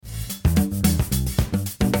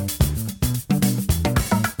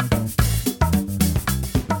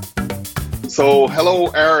So, hello,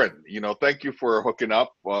 Aaron. Thank you for hooking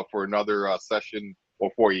up for another session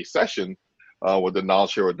or for a session with the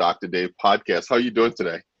KnolShare with Dr. Dave podcast. How are you doing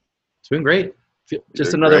today? Doing great.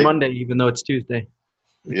 Just Doing another great? Monday, even though it's Tuesday.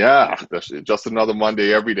 Yeah, that's just another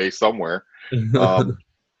Monday every day somewhere. Um,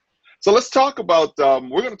 so let's talk about,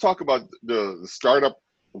 we're going to talk about the startup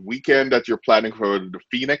weekend that you're planning for the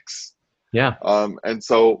Phoenix. Yeah. And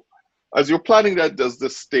so as you're planning this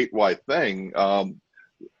statewide thing,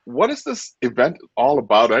 what is this event all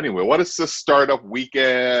about anyway? What is this startup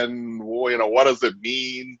weekend? What does it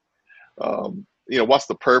mean? What's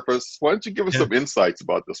the purpose? Why don't you give us Yeah. some insights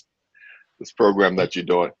about this program that you're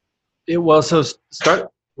doing?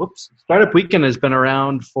 Startup Weekend has been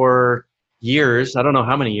around for years. I don't know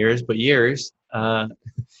how many years, but years.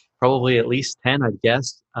 Probably at least 10, I'd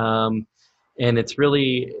guess. And it's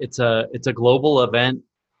a global event,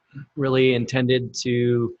 really intended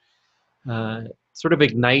to sort of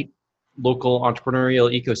ignite local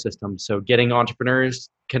entrepreneurial ecosystems. So getting entrepreneurs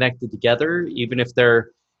connected together, even if they're,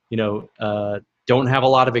 don't have a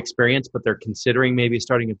lot of experience, but they're considering maybe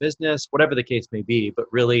starting a business, whatever the case may be, but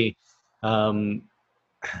really trying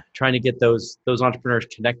to get those entrepreneurs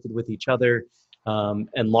connected with each other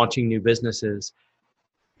and launching new businesses.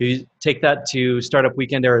 You take that to Startup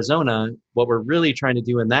Weekend Arizona, what we're really trying to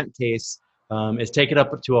do in that case is take it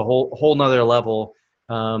up to a whole nother level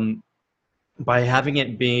by having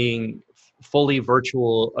it being fully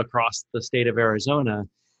virtual across the state of Arizona.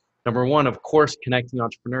 Number one, of course, connecting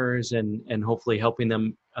entrepreneurs and hopefully helping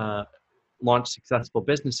them launch successful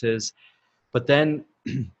businesses. But then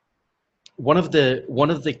one of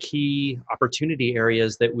the key opportunity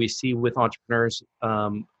areas that we see with entrepreneurs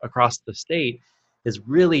across the state is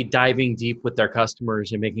really diving deep with their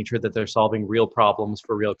customers and making sure that they're solving real problems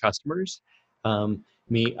for real customers.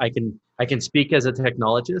 I can speak as a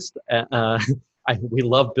technologist. We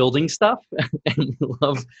love building stuff and we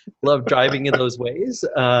love driving in those ways.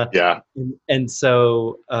 Yeah. And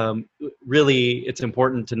so really it's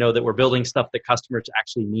important to know that we're building stuff that customers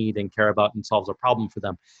actually need and care about and solves a problem for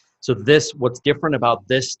them. So what's different about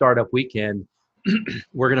this startup weekend,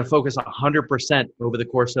 we're going to focus 100% over the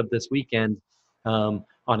course of this weekend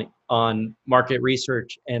on market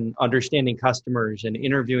research and understanding customers and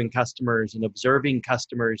interviewing customers and observing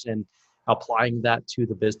customers and applying that to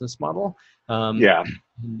the business model.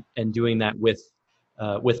 And doing that with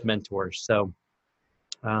mentors. So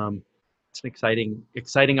it's an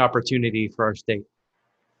exciting opportunity for our state.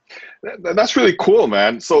 That's really cool,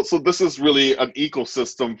 man. So this is really an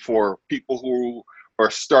ecosystem for people who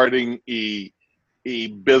are starting a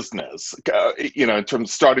business, in terms of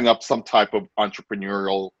starting up some type of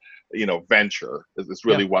entrepreneurial, venture. Is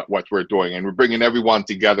really what we're doing, and we're bringing everyone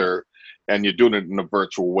together. And you're doing it in a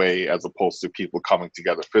virtual way as opposed to people coming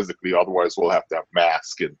together physically. Otherwise, we'll have to have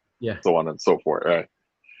masks and so on and so forth, right?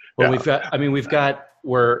 Well,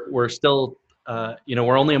 we're still,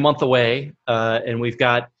 we're only a month away, and we've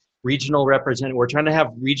got regional representatives. We're trying to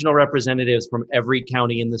have regional representatives from every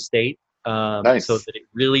county in the state, Nice. So that it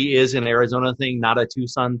really is an Arizona thing, not a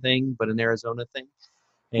Tucson thing, but an Arizona thing.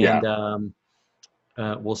 And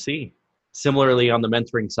we'll see. Similarly, on the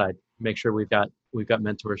mentoring side, make sure we've got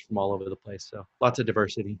mentors from all over the place. So lots of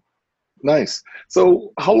diversity. Nice.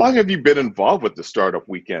 So how long have you been involved with the startup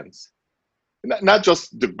weekends? Not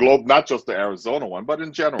just the globe, not just the Arizona one, but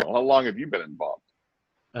in general. How long have you been involved?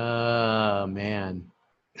 Man,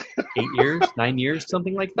 8 years, 9 years,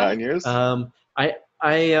 something like that. 9 years.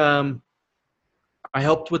 I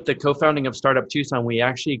helped with the co-founding of Startup Tucson. We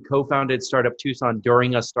actually co-founded Startup Tucson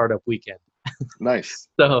during a startup weekend. Nice.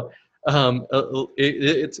 So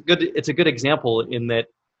it's a good example in that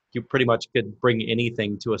you pretty much could bring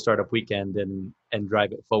anything to a startup weekend and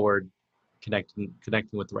drive it forward, connecting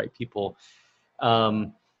with the right people.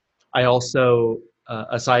 I also,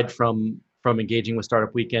 aside from engaging with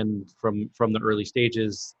Startup Weekend from the early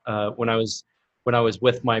stages, when I was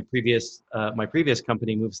with my previous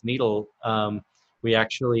company, Moves the Needle, we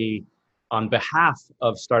actually, on behalf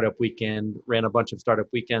of Startup Weekend, ran a bunch of startup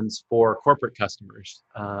weekends for corporate customers.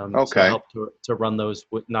 So I helped to run those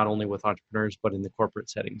not only with entrepreneurs but in the corporate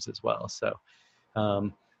settings as well. So,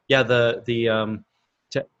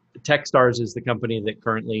 Techstars is the company that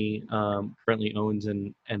currently owns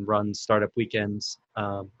and runs Startup Weekends,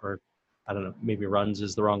 or I don't know, maybe runs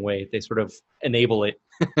is the wrong way. They sort of enable it.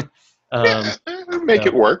 Make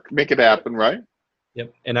it work, make it happen, right?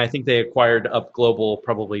 Yep. And I think they acquired Up Global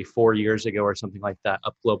probably 4 years ago or something like that.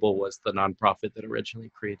 Up Global was the nonprofit that originally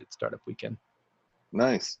created Startup Weekend.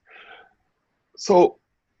 Nice. So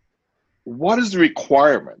what is the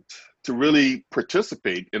requirement to really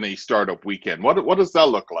participate in a startup weekend? What does that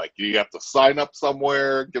look like? Do you have to sign up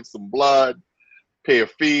somewhere, give some blood, pay a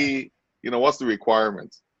fee? What's the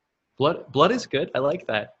requirements? Blood is good. I like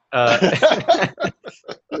that.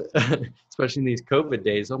 Especially in these COVID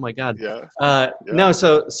days. Oh my God. Yeah. No,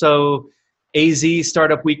 so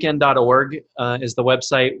azstartupweekend.org is the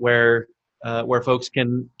website where folks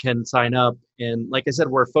can sign up. And like I said,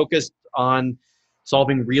 we're focused on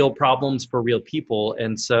solving real problems for real people.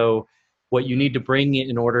 And so what you need to bring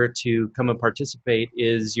in order to come and participate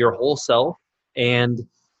is your whole self and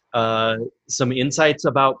some insights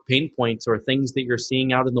about pain points or things that you're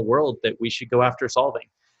seeing out in the world that we should go after solving.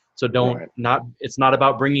 So it's not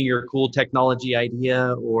about bringing your cool technology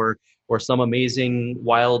idea or some amazing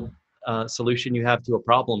wild solution you have to a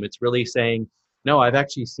problem. It's really saying, no, I've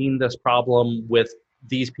actually seen this problem with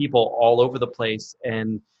these people all over the place.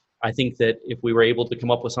 And I think that if we were able to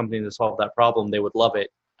come up with something to solve that problem, they would love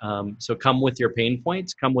it. So come with your pain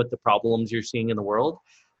points, come with the problems you're seeing in the world,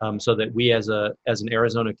 so that we as an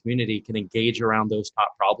Arizona community can engage around those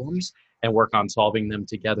top problems and work on solving them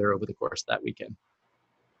together over the course of that weekend.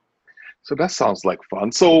 So that sounds like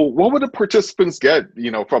fun. So what would the participants get,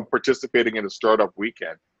 from participating in a startup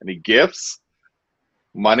weekend? Any gifts?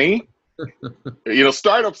 Money?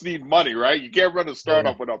 Startups need money, right? You can't run a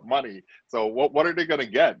startup without money. So what are they going to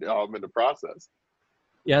get in the process?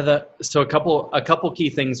 Yeah, so a couple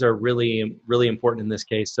key things are really, really important in this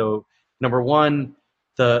case. So number one,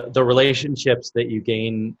 the relationships that you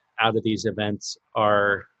gain out of these events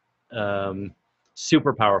are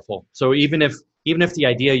super powerful. So even if the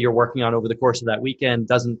idea you're working on over the course of that weekend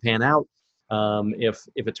doesn't pan out, if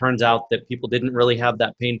it turns out that people didn't really have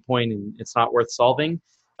that pain point and it's not worth solving,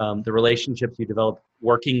 the relationships you develop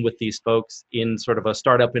working with these folks in sort of a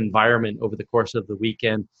startup environment over the course of the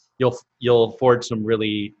weekend, you'll forge some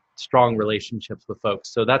really strong relationships with folks.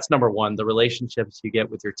 So that's number one, the relationships you get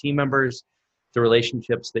with your team members, the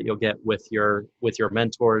relationships that you'll get with your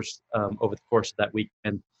mentors over the course of that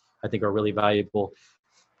weekend, I think are really valuable.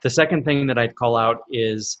 The second thing that I'd call out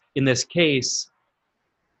is, in this case,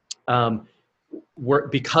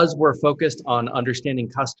 because we're focused on understanding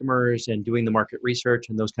customers and doing the market research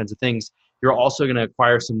and those kinds of things, you're also going to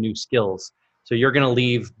acquire some new skills. So you're going to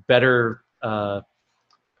leave better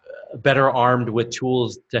armed with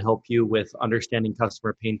tools to help you with understanding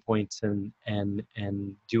customer pain points and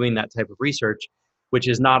doing that type of research, which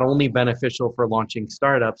is not only beneficial for launching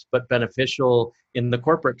startups, but beneficial in the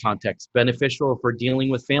corporate context, beneficial for dealing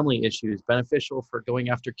with family issues, beneficial for going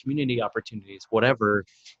after community opportunities, whatever.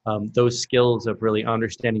 Those skills of really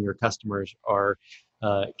understanding your customers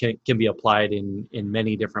can be applied in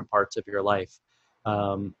many different parts of your life.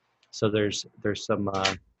 So there's some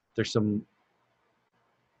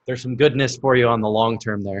goodness for you on the long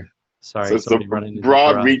term there. Sorry, so it's the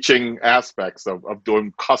broad-reaching aspects of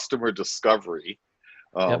doing customer discovery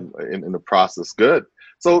in the process. Good.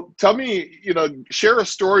 So tell me, share a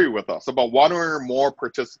story with us about one or more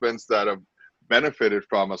participants that have benefited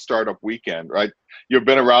from a startup weekend, right? You've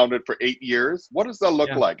been around it for 8 years. What does that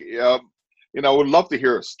look like? I would love to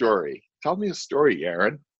hear a story. Tell me a story,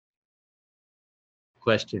 Aaron.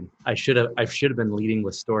 Question. I should have been leading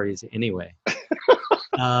with stories anyway.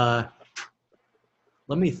 Let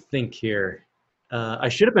me think here. I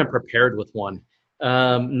should have been prepared with one.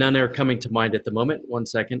 None are coming to mind at the moment. One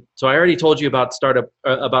second. So I already told you about startup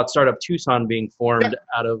Tucson being formed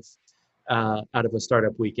out of a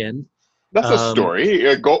startup weekend. That's a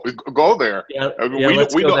story. Go there.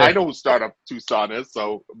 I know who Startup Tucson is.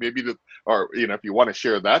 So maybe if you want to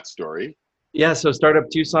share that story. Yeah. So Startup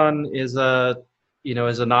Tucson is a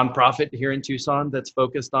nonprofit here in Tucson that's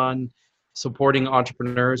focused on supporting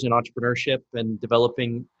entrepreneurs and entrepreneurship and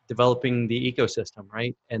developing the ecosystem,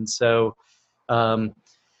 right? And so there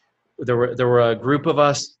were a group of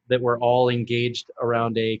us that were all engaged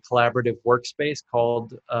around a collaborative workspace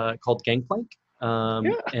called Gangplank.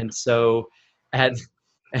 And so and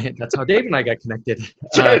that's how Dave and I got connected.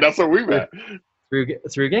 That's how we met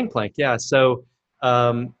through Gangplank. Yeah. So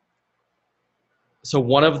one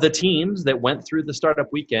of the teams that went through the startup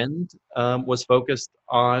weekend was focused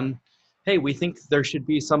on, hey, we think there should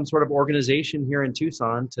be some sort of organization here in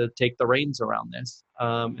Tucson to take the reins around this.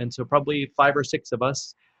 And so probably 5 or 6 of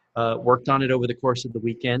us worked on it over the course of the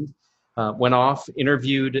weekend, went off,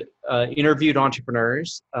 interviewed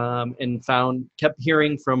entrepreneurs, and kept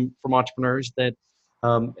hearing from entrepreneurs that,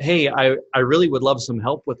 hey, I really would love some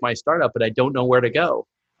help with my startup, but I don't know where to go.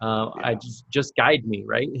 I just guide me,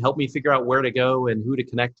 right? Help me figure out where to go and who to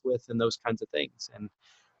connect with and those kinds of things. And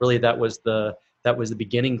really that was the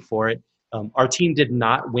beginning for it. Our team did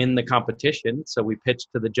not win the competition, so we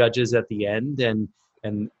pitched to the judges at the end, and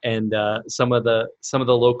and some of the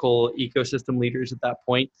local ecosystem leaders at that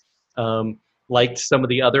point liked some of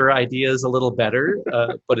the other ideas a little better,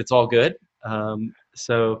 but it's all good.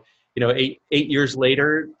 So, 8 years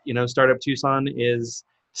later, Startup Tucson is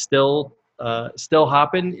still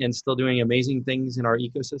hopping and still doing amazing things in our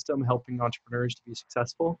ecosystem, helping entrepreneurs to be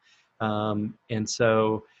successful. And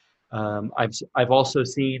so I've also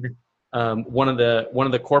seen one of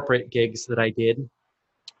the corporate gigs that I did.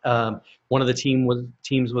 One of the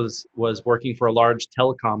teams was working for a large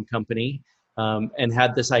telecom company, and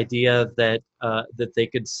had this idea that they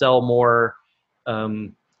could sell more.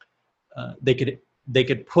 Um, they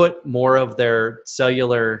could put more of their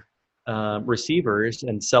cellular receivers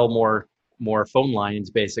and sell more phone lines,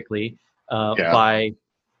 basically, Yeah.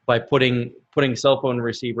 by putting cell phone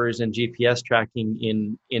receivers and GPS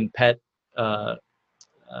tracking in uh,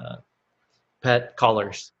 uh, pet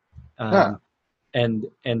collars. Huh.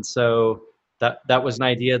 And so that was an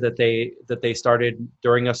idea that they started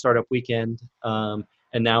during a startup weekend, and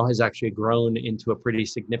now has actually grown into a pretty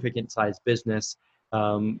significant sized business,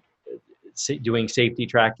 um, doing safety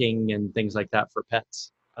tracking and things like that for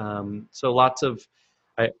pets. So lots of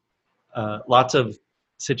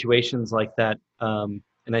situations like that.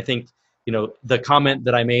 And I think, the comment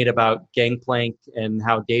that I made about Gangplank and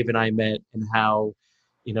how Dave and I met, and how,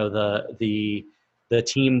 the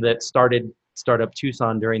team that started Startup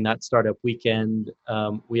Tucson during that startup weekend,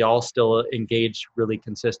 we all still engage really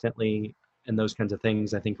consistently and those kinds of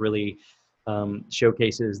things, I think really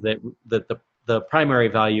showcases that the primary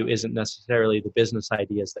value isn't necessarily the business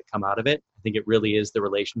ideas that come out of it. I think it really is the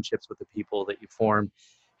relationships with the people that you form.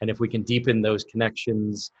 And if we can deepen those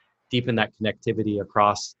connections, deepen that connectivity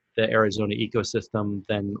across the Arizona ecosystem,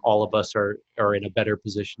 then all of us are in a better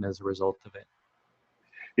position as a result of it.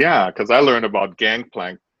 Yeah, because I learned about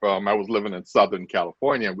Gangplank from, I was living in Southern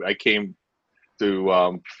California. I came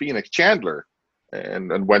to Phoenix Chandler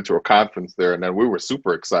and went to a conference there, and then we were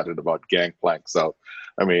super excited about Gangplank. So,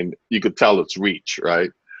 I mean, you could tell its reach, right?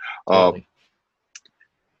 Um, Totally.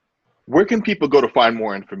 where can people go to find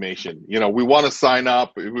more information? We want to sign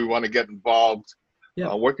up, we want to get involved.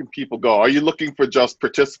 Yeah. Where can people go? Are you looking for just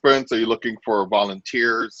participants? Are you looking for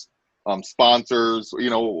volunteers, sponsors?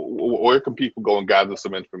 Where can people go and gather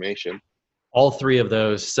some information? All three of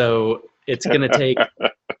those. So it's going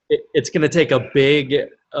to take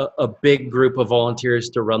a big group of volunteers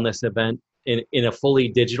to run this event in a fully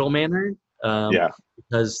digital manner, Yeah,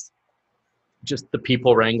 because just the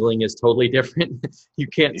people wrangling is totally different. You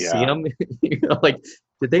can't see yeah, them. Like,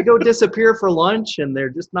 did they go disappear for lunch and they're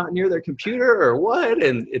just not near their computer or what?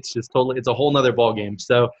 And it's a whole nother ball game.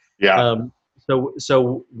 So, yeah. um,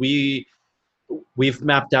 so we've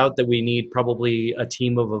mapped out that we need probably a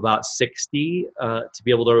team of about 60 to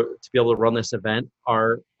be able to run this event.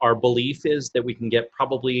 Our belief is that we can get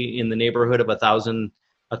probably in the neighborhood of a thousand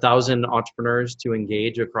entrepreneurs to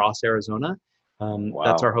engage across Arizona.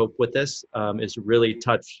 That's our Wow. hope with this, is to really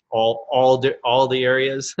touch all the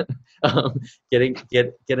areas,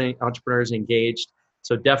 getting entrepreneurs engaged.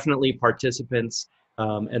 So definitely participants.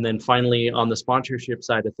 And then finally, on the sponsorship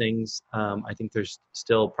side of things, I think there's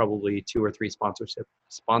still probably 2 or 3 sponsorship,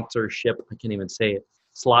 I can't even say it,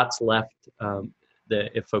 slots left, that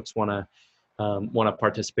if folks want to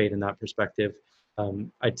participate in that perspective.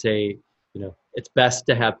 I'd say, it's best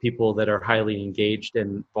to have people that are highly engaged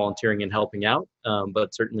and volunteering and helping out.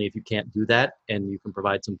 But certainly if you can't do that and you can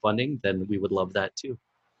provide some funding, then we would love that too.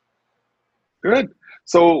 Good.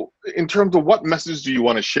 So, in terms of what message do you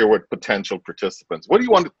want to share with potential participants? What do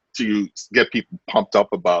you want to get people pumped up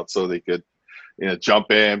about so they could,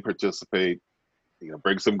 jump in, participate,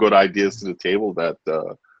 bring some good ideas to the table that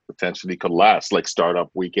potentially could last, like Startup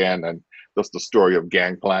Weekend and just the story of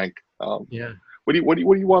Gangplank. Yeah. What do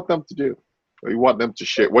you want them to do? What do you want them to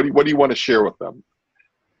share? What do you want to share with them?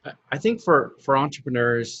 I think for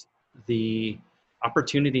entrepreneurs, the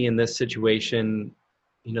opportunity in this situation,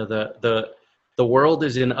 the world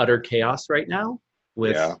is in utter chaos right now,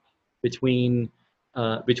 with Yeah. between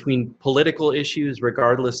between political issues,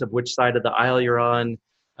 regardless of which side of the aisle you're on,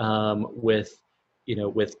 with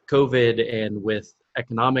COVID and with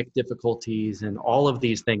economic difficulties and all of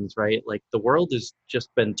these things, right? Like, the world has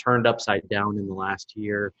just been turned upside down in the last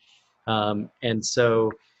year, and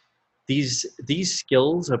so these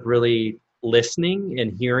skills of really listening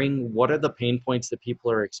and hearing what are the pain points that people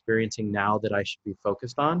are experiencing now that I should be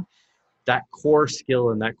focused on, that core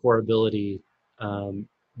skill and that core ability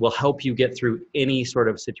will help you get through any sort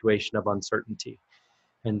of situation of uncertainty.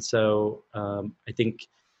 And so I think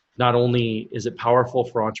not only is it powerful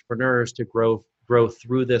for entrepreneurs to grow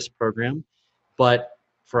through this program, but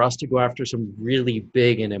for us to go after some really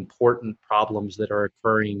big and important problems that are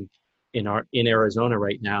occurring in Arizona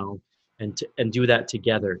right now, and do that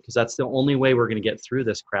together, because that's the only way we're going to get through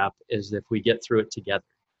this crap, is if we get through it together.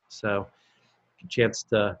 So a chance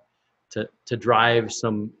to drive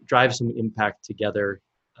some impact together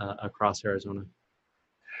across Arizona.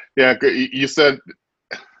 Yeah, you said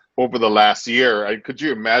over the last year. Could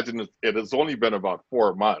you imagine? It has only been about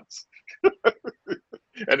 4 months,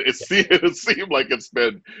 and it seemed like it's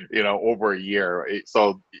been over a year.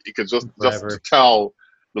 So you could just Forever. tell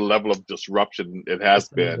the level of disruption it has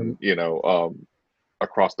been,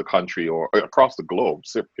 across the country or across the globe.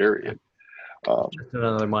 Period. Just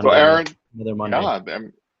another Monday. So Aaron, another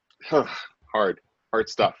Monday. yeah, hard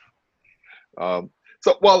stuff.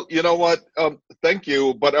 So, well, you know what? Thank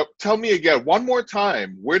you. But tell me again, one more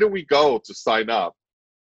time, where do we go to sign up?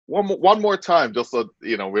 One more time, just so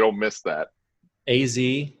we don't miss that.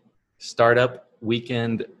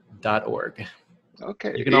 azstartupweekend.org.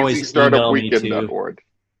 Okay. You can always email me too. azstartupweekend.org.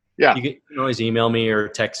 Yeah. You can always email me or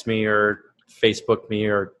text me or Facebook me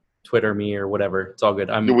or Twitter me or whatever. It's all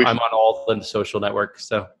good. I'm on all the social networks,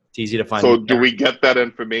 so it's easy to find. So do we get that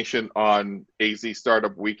information on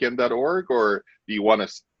azstartupweekend.org, or do you want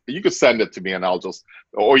to? You could send it to me, and I'll just,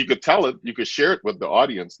 or you could tell it. You could share it with the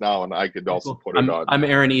audience now, and I could also put it on. I'm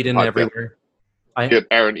Aaron Eden everywhere. I get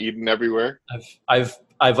Aaron Eden everywhere. I've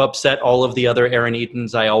upset all of the other Aaron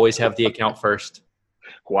Edens. I always have the account first.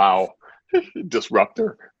 Wow,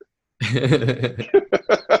 disruptor.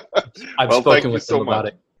 I've spoken with them about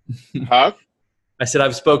it. Huh? I said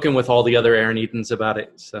I've spoken with all the other Aaron Edens about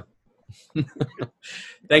it. So,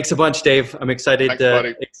 thanks a bunch, Dave. I'm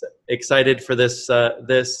excited. Excited for this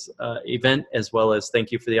event, as well as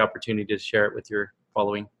thank you for the opportunity to share it with your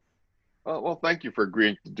following. Well, thank you for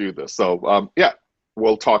agreeing to do this. So, yeah,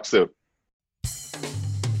 we'll talk soon.